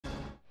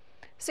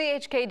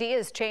CHKD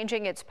is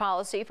changing its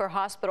policy for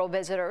hospital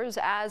visitors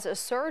as a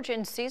surge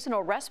in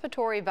seasonal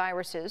respiratory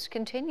viruses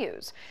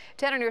continues.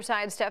 10 on your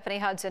side, Stephanie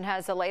Hudson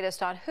has the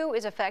latest on who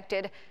is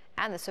affected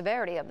and the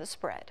severity of the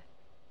spread.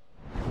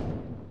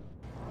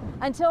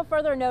 Until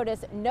further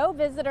notice, no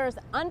visitors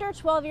under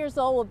 12 years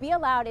old will be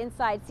allowed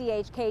inside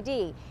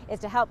CHKD.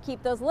 It's to help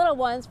keep those little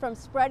ones from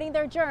spreading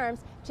their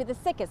germs to the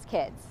sickest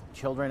kids.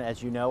 Children,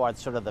 as you know, are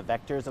sort of the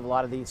vectors of a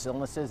lot of these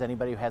illnesses.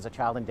 Anybody who has a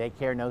child in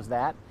daycare knows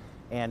that.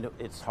 And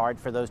it's hard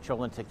for those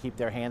children to keep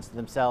their hands to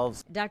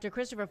themselves. Dr.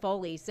 Christopher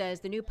Foley says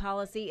the new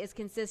policy is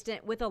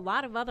consistent with a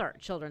lot of other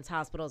children's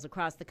hospitals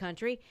across the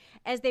country,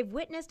 as they've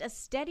witnessed a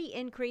steady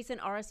increase in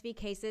RSV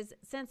cases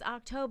since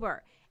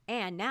October.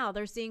 And now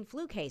they're seeing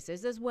flu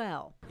cases as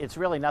well. It's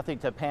really nothing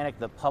to panic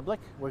the public.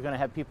 We're going to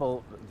have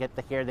people get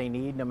the care they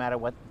need no matter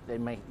what. They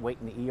may wait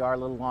in the ER a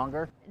little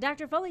longer.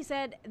 Dr. Foley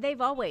said they've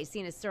always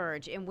seen a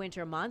surge in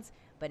winter months,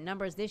 but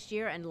numbers this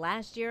year and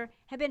last year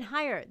have been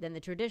higher than the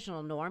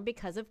traditional norm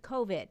because of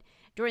COVID.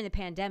 During the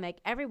pandemic,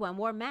 everyone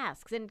wore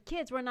masks and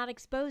kids were not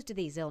exposed to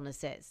these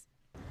illnesses.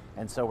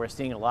 And so we're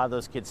seeing a lot of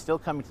those kids still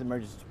coming to the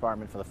emergency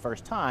department for the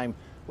first time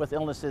with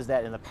illnesses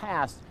that in the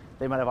past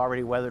they might have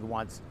already weathered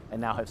once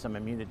and now have some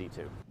immunity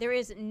to. There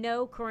is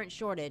no current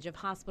shortage of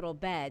hospital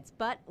beds,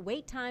 but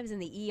wait times in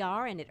the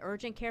ER and at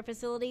urgent care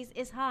facilities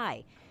is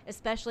high,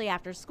 especially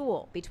after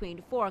school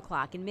between 4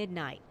 o'clock and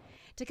midnight.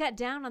 To cut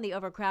down on the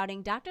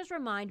overcrowding, doctors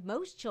remind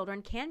most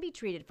children can be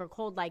treated for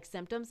cold-like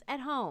symptoms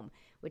at home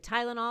with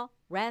Tylenol,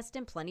 rest,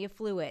 and plenty of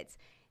fluids.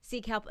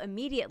 Seek help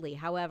immediately,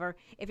 however,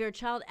 if your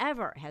child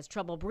ever has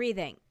trouble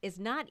breathing, is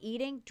not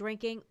eating,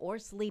 drinking, or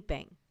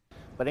sleeping.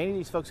 But any of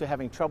these folks who are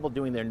having trouble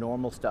doing their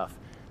normal stuff,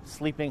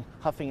 sleeping,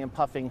 huffing and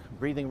puffing,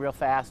 breathing real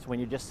fast, when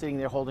you're just sitting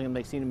there holding them,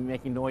 they seem to be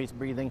making noise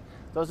breathing,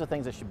 those are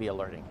things that should be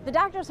alerting. The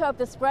doctors hope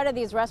the spread of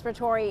these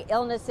respiratory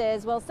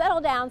illnesses will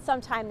settle down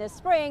sometime this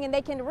spring and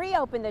they can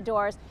reopen the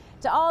doors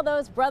to all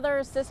those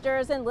brothers,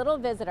 sisters, and little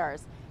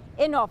visitors.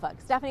 In Norfolk,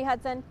 Stephanie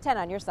Hudson, 10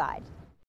 on your side.